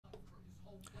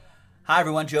Hi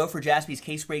everyone, Joe for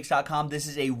jaspyscasebreaks.com. This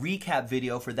is a recap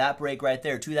video for that break right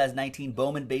there. 2019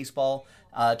 Bowman Baseball,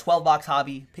 12-box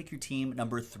hobby, pick your team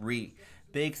number 3.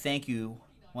 Big thank you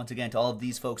once again to all of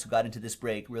these folks who got into this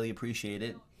break. Really appreciate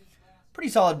it. Pretty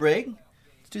solid break.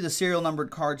 Let's do the serial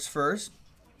numbered cards first.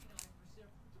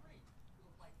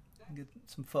 Get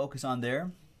some focus on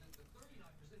there.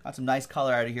 Got some nice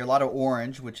color out of here. A lot of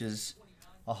orange, which is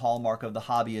a hallmark of the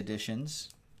hobby editions.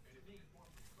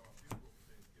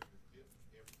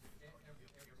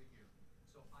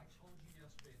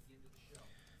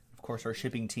 Of course, our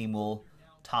shipping team will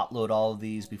top load all of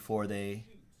these before they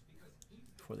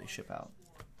ship out.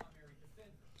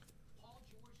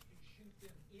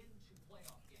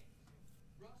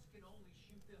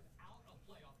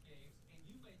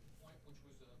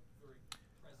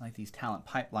 I like these talent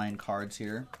pipeline cards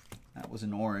here. That was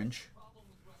an orange.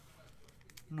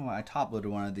 I don't know why I top loaded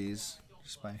one of these,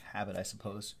 just by habit, I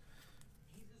suppose.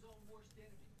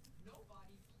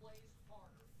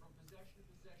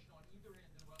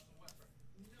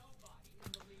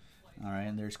 All right,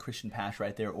 and there's Christian Pash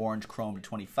right there, orange chrome to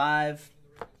 25.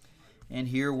 And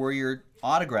here were your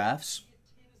autographs.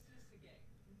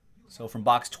 So from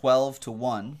box 12 to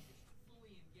 1.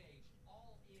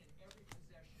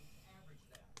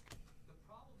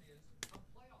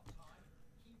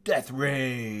 Death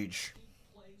Rage.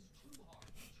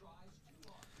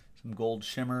 Some gold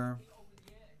shimmer.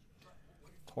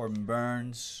 Corbin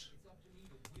Burns.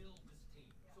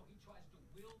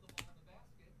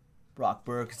 Brock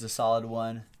Burke is a solid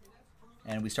one.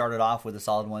 And we started off with a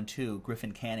solid one too.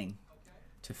 Griffin Canning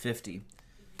to 50.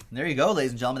 And there you go,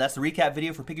 ladies and gentlemen. That's the recap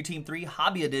video for Pick Your Team 3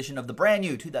 Hobby Edition of the brand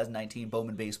new 2019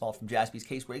 Bowman Baseball from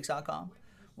jaspyscasebreaks.com.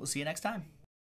 We'll see you next time.